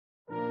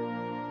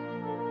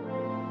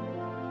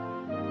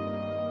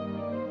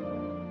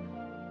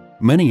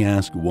Many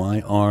ask,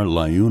 why are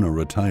LiUNA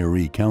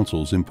Retiree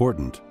Councils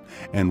important?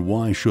 And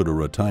why should a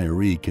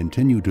retiree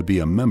continue to be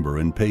a member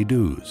and pay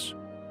dues?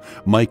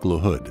 Mike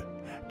LaHood,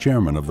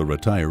 chairman of the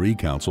Retiree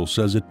Council,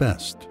 says it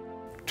best.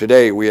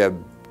 Today we have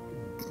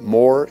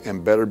more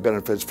and better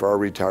benefits for our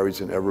retirees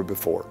than ever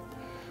before.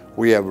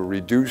 We have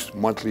reduced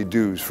monthly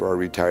dues for our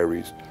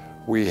retirees.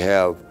 We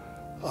have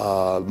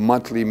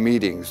monthly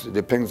meetings. It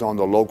depends on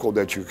the local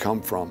that you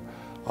come from.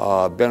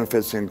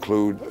 Benefits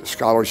include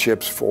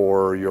scholarships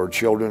for your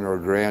children or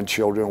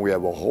grandchildren. We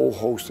have a whole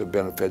host of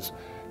benefits,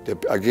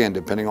 again,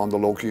 depending on the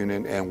local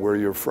unit and where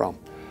you're from.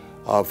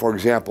 For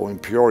example, in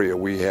Peoria,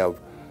 we have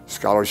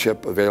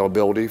scholarship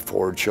availability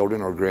for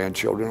children or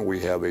grandchildren. We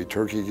have a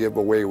turkey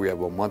giveaway. We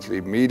have a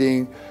monthly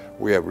meeting.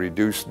 We have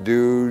reduced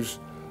dues.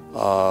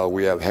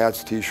 We have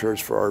hats, t-shirts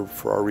for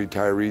our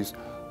retirees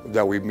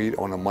that we meet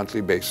on a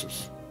monthly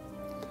basis.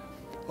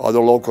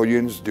 Other local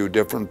units do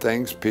different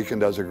things. Pekin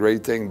does a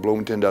great thing.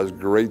 Bloomington does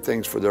great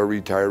things for their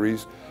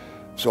retirees.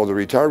 So the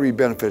retiree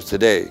benefits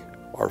today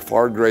are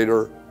far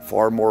greater,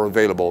 far more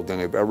available than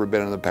they've ever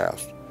been in the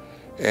past.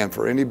 And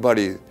for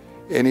anybody,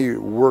 any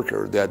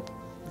worker that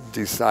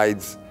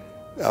decides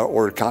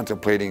or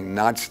contemplating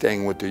not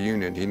staying with the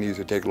union, he needs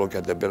to take a look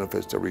at the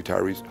benefits that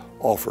retirees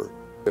offer.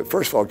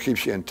 First of all, it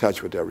keeps you in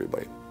touch with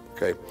everybody,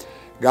 okay?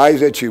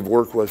 Guys that you've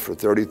worked with for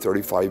 30,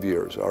 35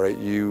 years, all right?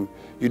 You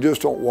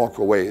just don't walk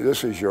away.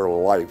 This is your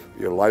life,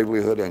 your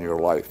livelihood and your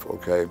life,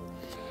 okay?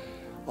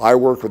 I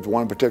worked with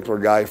one particular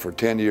guy for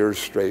 10 years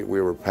straight. We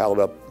were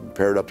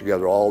paired up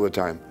together all the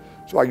time.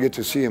 So I get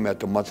to see him at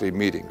the monthly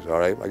meetings, all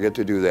right? I get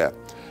to do that.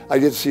 I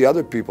get to see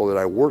other people that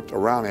I worked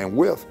around and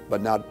with,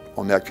 but not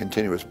on that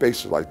continuous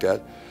basis like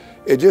that.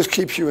 It just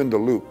keeps you in the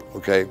loop,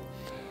 okay?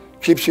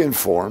 Keeps you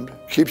informed,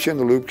 keeps you in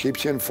the loop,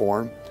 keeps you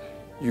informed.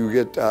 You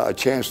get a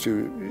chance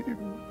to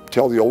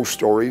tell the old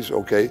stories,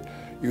 okay?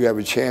 You have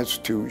a chance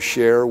to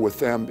share with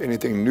them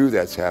anything new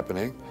that's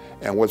happening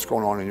and what's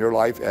going on in your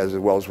life as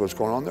well as what's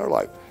going on in their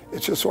life.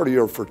 It's just sort of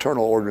your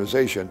fraternal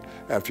organization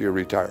after you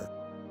retire.